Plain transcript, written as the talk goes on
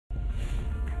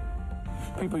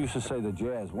People used to say the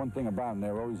Jazz, one thing about them,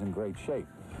 they were always in great shape.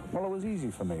 Well, it was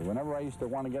easy for me. Whenever I used to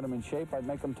want to get them in shape, I'd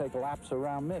make them take laps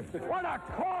around me. What a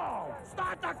call!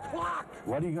 Start the clock!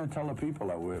 What are you going to tell the people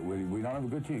that we don't have a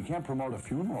good team? You can't promote a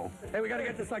funeral. Hey, we got to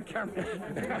get this on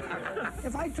camera.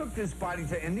 If I took this body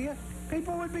to India,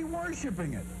 people would be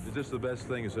worshiping it. Is this the best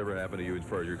thing that's ever happened to you as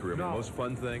far as your career? No. The most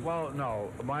fun thing? Well, no.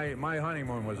 My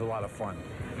honeymoon was a lot of fun.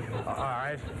 All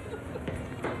right?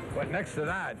 But next to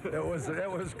that, it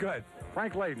was good.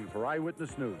 Frank Layden for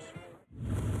Eyewitness News.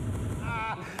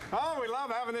 Oh, we love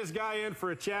having this guy in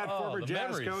for a chat. Former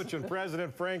Jazz coach and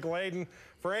president Frank Layden.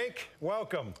 Frank,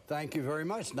 welcome. Thank you very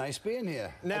much. Nice being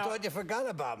here. Now, I thought you forgot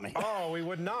about me. Oh, we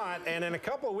would not. And in a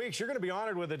couple of weeks, you're going to be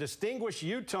honored with a Distinguished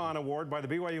Utah Award by the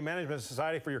BYU Management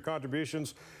Society for your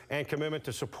contributions and commitment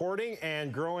to supporting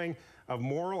and growing of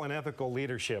moral and ethical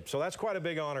leadership. So that's quite a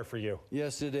big honor for you.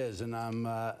 Yes, it is, and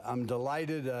I'm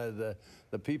delighted.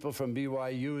 The people from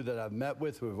BYU that I've met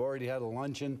with, we've already had a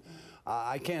luncheon.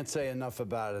 I can't say enough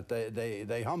about it.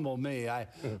 They humble me. I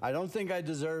don't think I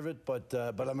deserve it, but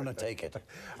I'm going to take it.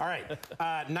 All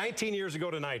right. 19 years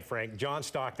ago tonight, Frank, John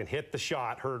Stockton hit the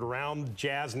shot heard around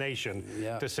Jazz Nation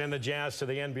to send the Jazz to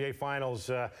the NBA Finals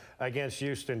against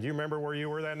Houston. Do you remember where you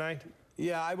were that night?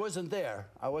 Yeah, I wasn't there.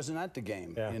 I wasn't at the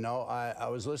game. Yeah. You know, I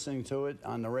was listening to it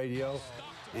on the radio,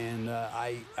 and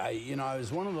you know, I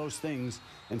was one of those things.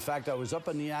 In fact, I was up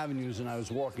on the avenues and I was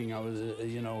walking. I was,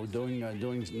 you know,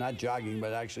 doing not jogging,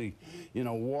 but actually, you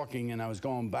know, walking, and I was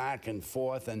going back and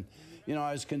forth, and you know,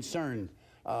 I was concerned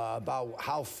about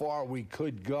how far we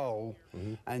could go,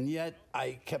 and yet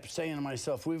I kept saying to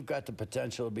myself, we've got the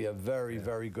potential to be a very,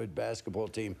 very good basketball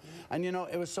team, and you know,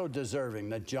 it was so deserving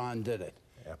that John did it.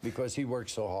 Because he worked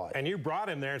so hard. And you brought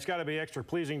him there. It's got to be extra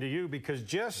pleasing to you because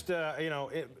just, you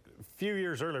know, a few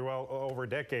years earlier, well, over a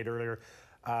decade earlier,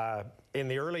 in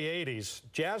the early 80s,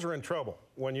 Jazz were in trouble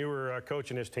when you were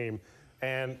coaching his team,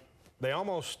 and they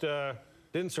almost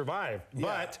didn't survive. Yeah.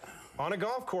 But on a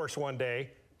golf course one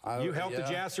day, you helped the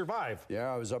Jazz survive.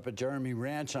 Yeah, I was up at Jeremy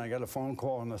Ranch, and I got a phone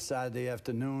call on a Saturday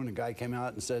afternoon. A guy came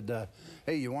out and said,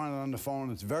 hey, you want it on the phone?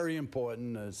 It's very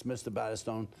important. It's Mr.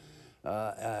 Battistone.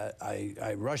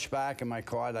 I rushed back in my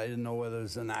car. I didn't know whether it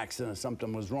was an accident or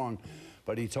something was wrong.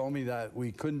 But he told me that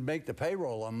we couldn't make the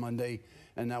payroll on Monday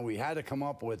and that we had to come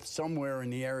up with somewhere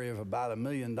in the area of about $1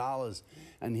 million.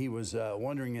 And he was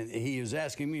wondering, he was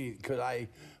asking me, could I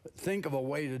think of a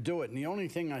way to do it? And the only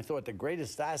thing I thought the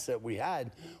greatest asset we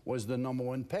had was the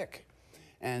 #1 pick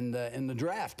and in the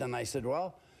draft. And I said,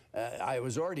 well, I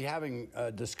was already having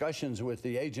discussions with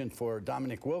the agent for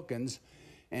Dominic Wilkins.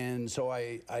 And so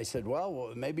I said,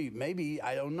 well, maybe,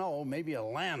 I don't know, maybe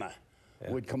Atlanta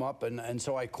would come up. And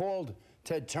so I called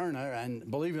Ted Turner, and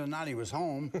believe it or not, he was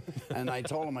home. And I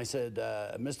told him, I said,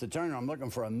 Mr. Turner, I'm looking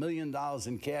for $1 million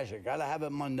in cash. I got to have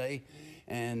it Monday,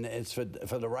 and it's for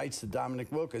the rights to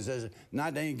Dominic Wilkins. There's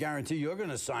not any guarantee you're going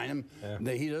to sign him.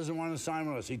 That he doesn't want to sign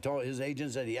with us. He told his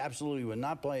agent that he absolutely would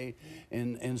not play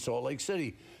in Salt Lake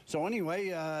City. So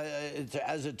anyway,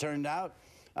 as it turned out,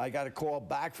 I got a call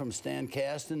back from Stan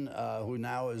Kasten, who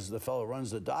now is the fellow who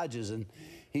runs the Dodgers, and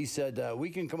he said,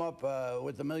 we can come up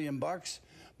with $1 million,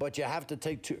 but you have to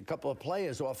take a couple of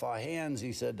players off our hands.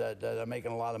 He said that are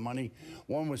making a lot of money.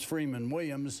 One was Freeman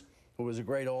Williams, who was a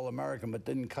great All-American, but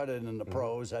didn't cut it in the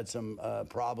pros, had some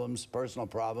problems, personal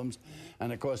problems.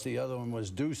 And, of course, the other one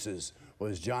was Deuces,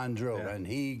 was John Drew, and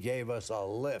he gave us a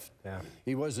lift.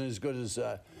 He wasn't as good as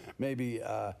maybe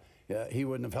he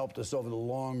wouldn't have helped us over the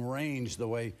long range the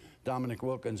way Dominic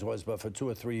Wilkins was, but for 2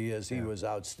 or 3 years, he was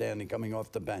outstanding coming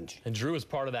off the bench. And Drew is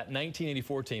part of that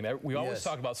 1984 team. We always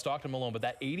talk about Stockton Malone, but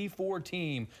that 84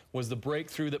 team was the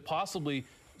breakthrough that possibly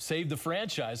saved the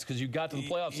franchise because you got to the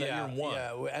playoffs that year and won.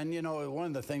 Yeah, and you know, one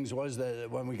of the things was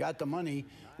that when we got the money,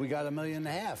 we got $1.5 million.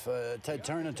 Ted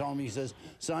Turner told me, he says,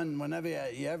 son, whenever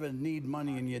you ever need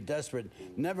money and you're desperate,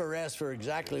 never ask for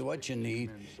exactly what you need.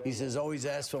 He says, always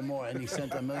ask for more, and he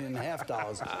sent $1.5 million.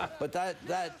 But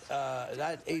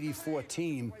that 84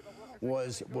 team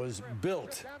was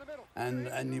built,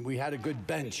 and we had a good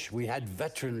bench. We had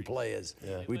veteran players.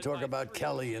 We talk about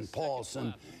Kelly and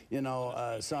Paulson, you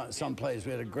know, some players.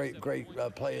 We had a great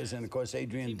players, and of course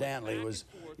Adrian Dantley was,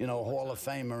 you know, Hall of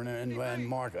Famer, and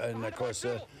Mark, and of course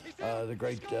the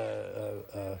great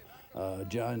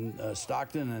John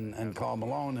Stockton and Karl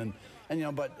Malone, and you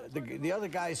know, but the other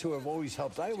guys who have always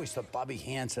helped, I always thought Bobby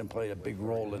Hansen played a big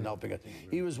role in helping us.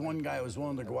 He was one guy who was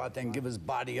willing to go out there and give his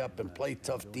body up and play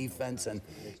tough defense, and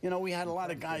you know, we had a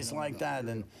lot of guys like that,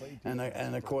 and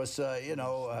of course, you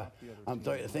know, I'm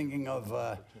thinking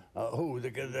of who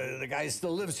the guy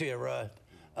still lives here.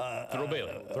 Thurl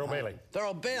Bailey. Thurl Bailey.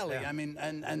 Thurl Bailey. Yeah. I mean,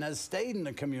 and has stayed in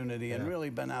the community and really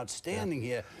been outstanding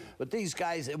here. But these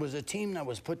guys, it was a team that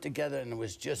was put together, and it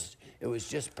was just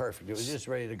perfect. It was just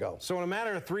ready to go. So in a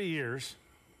matter of 3 years,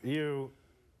 you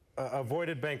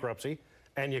avoided bankruptcy,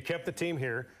 and you kept the team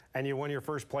here, and you won your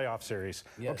first playoff series.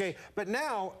 Yes. Okay, but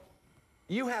now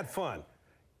you had fun.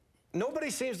 Nobody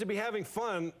seems to be having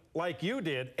fun like you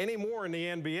did anymore in the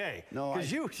NBA. No,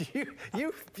 because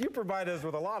you provide us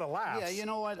with a lot of laughs. Yeah, you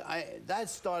know what? That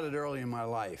started early in my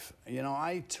life. You know,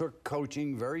 I took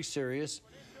coaching very serious.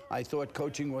 I thought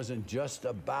coaching wasn't just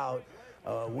about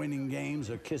winning games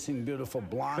or kissing beautiful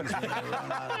blondes when they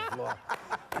run out of the floor.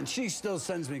 And she still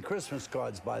sends me Christmas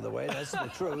cards, by the way. That's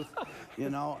the truth, you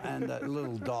know. And a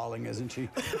little darling, isn't she?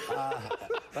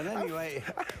 But anyway,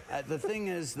 the thing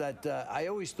is that I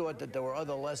always thought that there were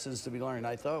other lessons to be learned.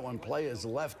 I thought when players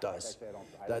left us,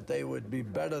 that they would be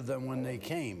better than when they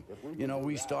came. You know,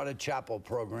 we started chapel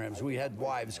programs. We had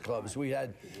wives clubs. We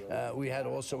had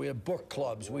book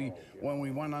clubs. When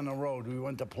we went on the road, we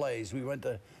went to plays. We went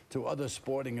to other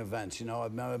sporting events. You know, I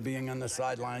remember being on the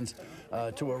sidelines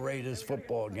to a Raiders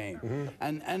football game.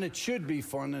 And it should be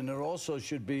fun, and it also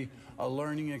should be a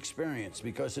learning experience,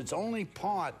 because it's only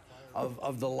part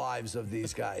of the lives of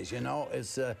these guys. You know,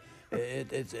 it's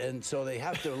and so they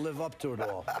have to live up to it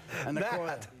all. And of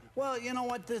course, well, you know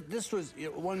what? This was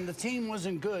when the team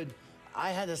wasn't good.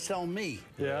 I had to sell me.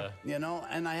 Yeah. You know,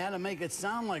 and I had to make it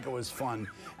sound like it was fun.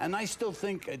 And I still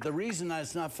think the reason that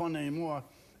it's not fun anymore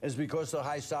is because of the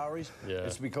high salaries. Yeah.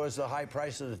 It's because of the high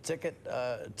price of the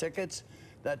tickets.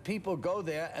 That people go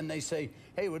there and they say,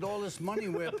 hey, with all this money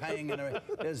we're paying, and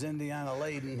there's Indiana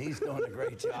Layden, he's doing a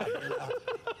great job. You know?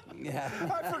 Yeah.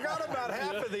 I forgot about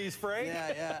half of these, Frank.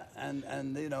 Yeah.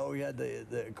 And you know, we had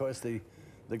of course the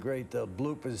great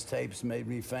bloopers tapes made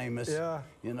me famous. Yeah.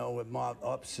 You know, with Mark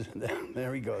Ups.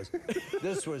 There he goes.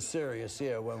 This was serious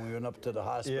here when we went up to the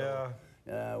hospital.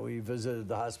 Yeah. We visited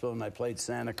the hospital, and I played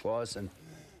Santa Claus and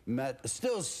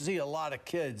still see a lot of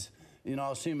kids. You know,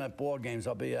 I'll see them at ball games.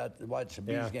 I'll be at watch the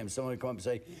Bees games. Someone will come up and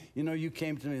say, you know, you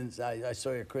came to me and I saw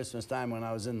you at Christmas time when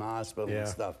I was in the hospital and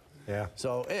stuff. Yeah.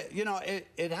 So, you know,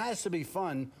 it has to be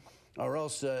fun, or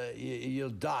else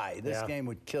you'll die. This game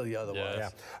would kill you otherwise. Yeah.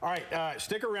 All right,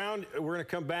 stick around. We're going to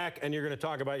come back, and you're going to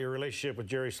talk about your relationship with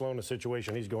Jerry Sloan, the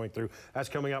situation he's going through. That's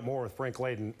coming up more with Frank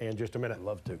Layden in just a minute. I'd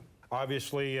love to.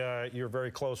 Obviously, you're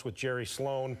very close with Jerry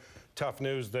Sloan. Tough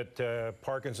news that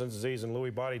Parkinson's disease and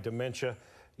Lewy body dementia.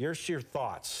 Here's your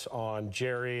thoughts on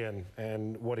Jerry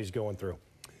and what he's going through.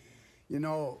 You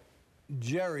know,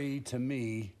 Jerry, to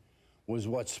me, was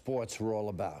what sports were all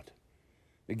about.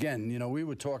 Again, you know, we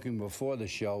were talking before the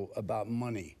show about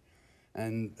money.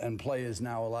 And players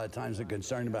now a lot of times are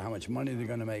concerned about how much money they're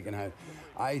going to make. And how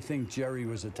I think Jerry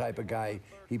was the type of guy,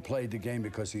 he played the game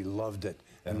because he loved it.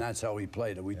 And that's how he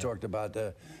played it. We talked about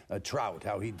Trout,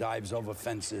 how he dives over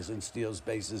fences and steals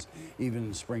bases, even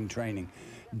in spring training.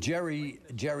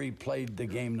 Jerry played the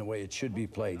game the way it should be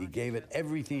played. He gave it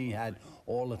everything he had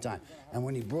all the time. And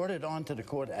when he brought it onto the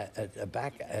court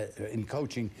in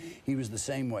coaching, he was the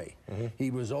same way.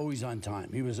 He was always on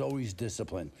time. He was always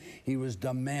disciplined. He was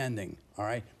demanding, all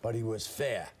right? But he was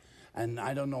fair. And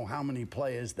I don't know how many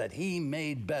players that he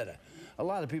made better. A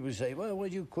lot of people say, well,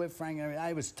 would you quit, Frank?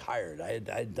 I was tired. I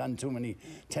had done too many,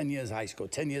 10 years high school,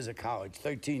 10 years of college,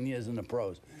 13 years in the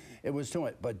pros. It was too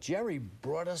much. But Jerry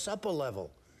brought us up a level.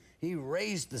 He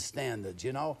raised the standards,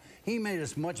 you know. He made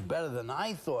us much better than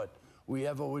I thought we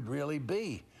ever would really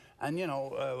be. And, you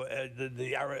know,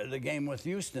 the game with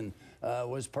Houston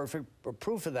was perfect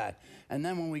proof of that. And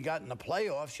then when we got in the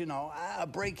playoffs, you know, a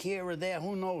break here or there,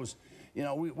 who knows? You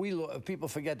know, people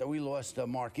forget that we lost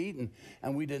Mark Eaton,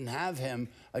 and we didn't have him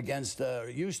against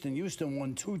Houston. Houston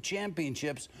won 2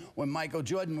 championships when Michael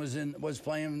Jordan was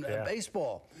playing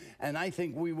baseball. And I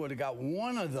think we would have got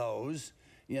one of those,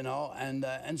 you know,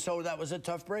 and so that was a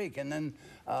tough break. And then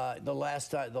the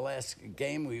last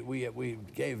game we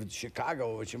gave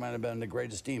Chicago, which might have been the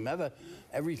greatest team ever,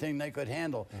 everything they could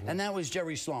handle. And that was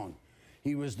Jerry Sloan.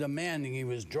 He was demanding, he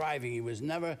was driving, he was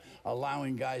never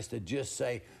allowing guys to just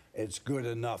say, it's good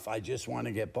enough, I just want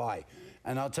to get by.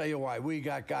 And I'll tell you why. We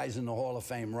got guys in the Hall of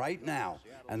Fame right now,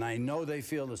 and I know they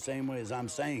feel the same way as I'm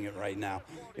saying it right now,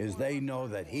 is they know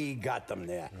that he got them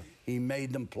there. He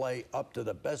made them play up to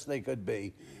the best they could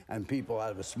be, and people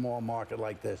out of a small market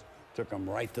like this took them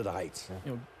right to the heights.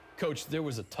 You know, Coach,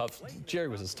 Jerry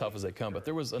was as tough as they come, but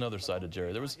there was another side to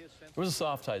Jerry. There was a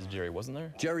soft side to Jerry, wasn't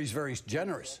there? Jerry's very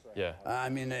generous. Yeah. I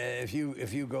mean, if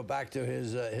you go back to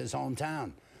his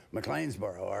hometown,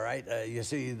 McLeansboro, all right? You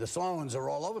see the Sloans are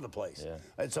all over the place. Yeah.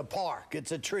 It's a park,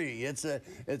 it's a tree, it's a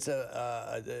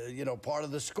you know, part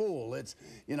of the school. It's,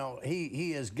 you know,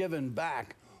 he has given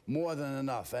back more than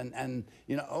enough. And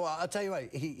you know, well, I'll tell you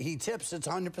what, he tips, it's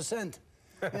 100%.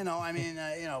 You know, I mean,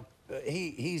 you know,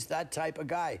 he's that type of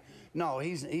guy. No,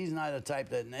 he's not a type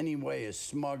that in any way is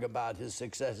smug about his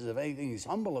successes. If anything, he's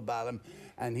humble about them,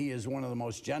 and he is one of the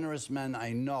most generous men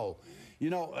I know. You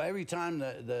know, every time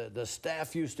the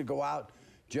staff used to go out,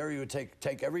 Jerry would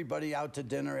take everybody out to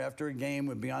dinner after a game,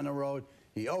 would be on the road.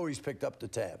 He always picked up the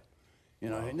tab. You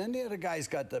know, and then the other guys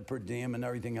got the per diem and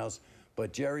everything else.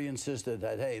 But Jerry insisted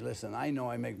that, hey, listen, I know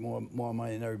I make more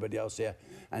money than everybody else here.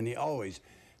 And he always.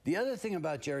 The other thing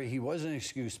about Jerry, he was an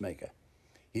excuse maker.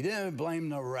 He didn't blame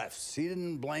the refs. He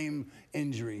didn't blame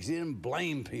injuries. He didn't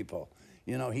blame people.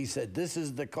 You know, he said, this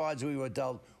is the cards we were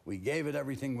dealt. We gave it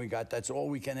everything we got. That's all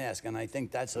we can ask. And I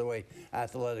think that's the way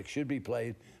athletics should be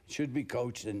played, should be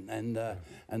coached, and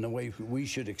the way we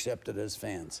should accept it as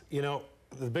fans. You know,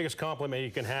 the biggest compliment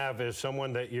you can have is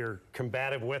someone that you're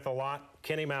combative with a lot.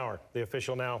 Kenny Mauer, the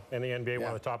official now in the NBA,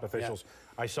 one of the top officials.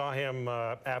 I saw him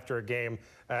after a game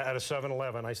at a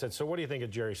 7-Eleven. I said, so what do you think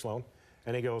of Jerry Sloan?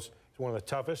 And he goes, he's one of the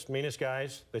toughest, meanest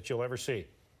guys that you'll ever see.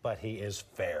 But he is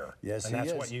fair. Yes, and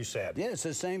that's what you said. Yeah, it's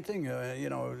the same thing. You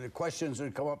know, the questions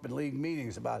that come up in league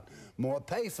meetings about more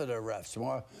pay for the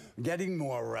refs, getting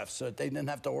more refs so that they didn't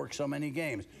have to work so many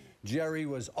games. Jerry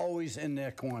was always in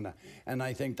their corner, and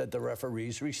I think that the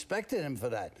referees respected him for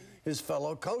that. His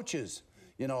fellow coaches,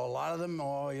 you know, a lot of them,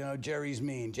 oh, you know, Jerry's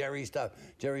mean, Jerry's tough,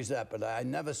 Jerry's that. But I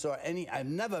never saw I've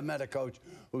never met a coach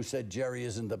who said Jerry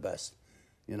isn't the best,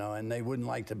 you know, and they wouldn't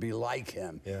like to be like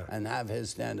him and have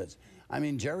his standards. I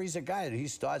mean, Jerry's a guy that he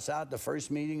starts out the first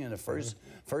meeting and the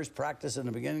first practice in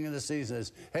the beginning of the season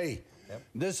is, hey,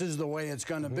 this is the way it's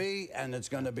going to be, and it's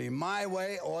going to be my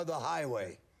way or the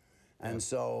highway. And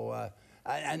so,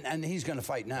 and he's going to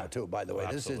fight now too. By the way,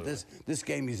 this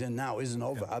game he's in now isn't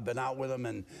over. I've been out with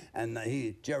him, and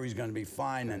Jerry's going to be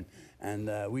fine,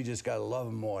 and we just got to love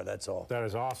him more. That's all. That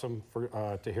is awesome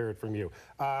to hear it from you.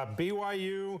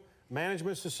 BYU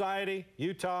Management Society,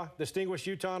 Utah, Distinguished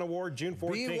Utah Award, June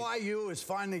 14th. BYU is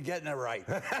finally getting it right.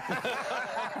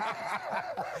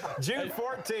 June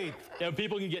 14th. Yeah,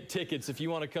 people can get tickets if you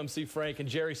want to come see Frank, and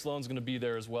Jerry Sloan's going to be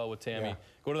there as well with Tammy. Yeah.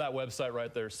 Go to that website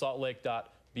right there,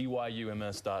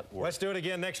 saltlake.byums.org. Let's do it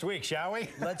again next week, shall we?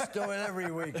 Let's do it every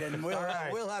week, and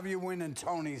we'll have you winning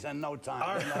Tonys in no time.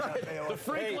 All right. The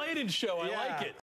Frank Layden Show, I like it.